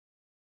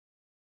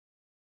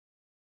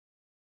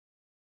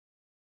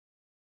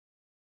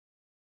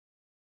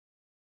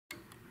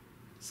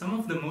Some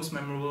of the most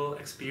memorable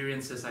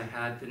experiences I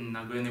had in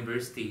Nagoya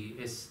University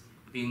is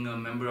being a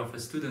member of a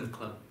student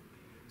club.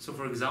 So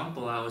for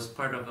example, I was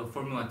part of a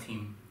Formula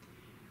team.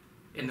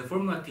 In the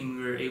Formula team,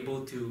 we were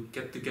able to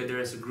get together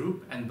as a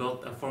group and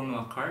build a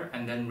Formula car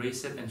and then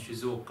race it in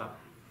Shizuoka.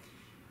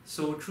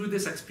 So through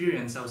this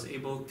experience, I was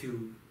able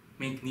to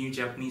make new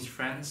Japanese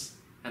friends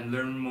and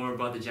learn more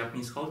about the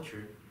Japanese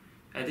culture.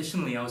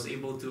 Additionally, I was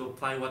able to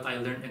apply what I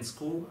learned in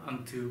school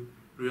onto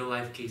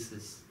real-life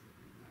cases.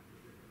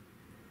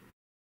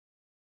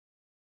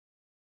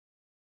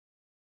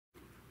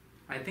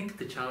 I think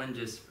the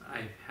challenges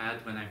I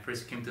had when I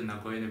first came to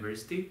Nagoya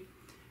University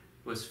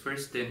was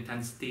first the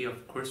intensity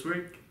of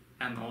coursework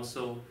and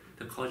also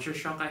the culture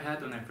shock I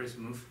had when I first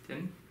moved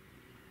in.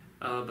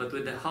 But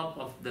with the help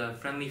of the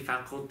friendly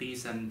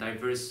faculties and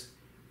diverse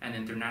and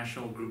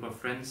international group of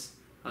friends,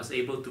 I was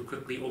able to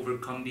quickly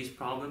overcome these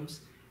problems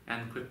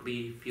and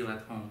quickly feel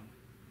at home.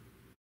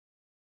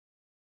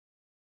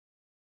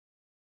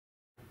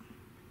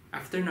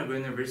 After Nagoya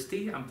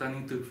University, I'm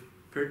planning to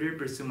further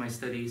pursue my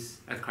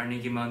studies at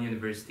Carnegie Mellon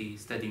University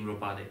studying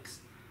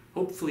robotics.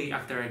 Hopefully,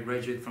 after I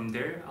graduate from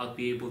there, I'll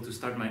be able to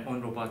start my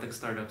own robotic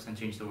startups and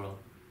change the world.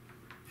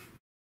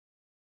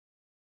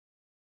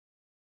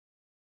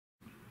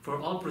 For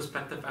all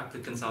prospective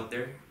applicants out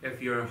there, if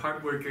you're a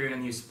hard worker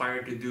and you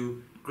aspire to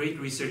do great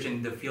research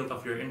in the field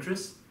of your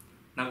interest,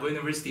 Nagoya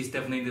University is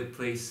definitely the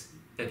place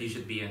that you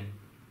should be in.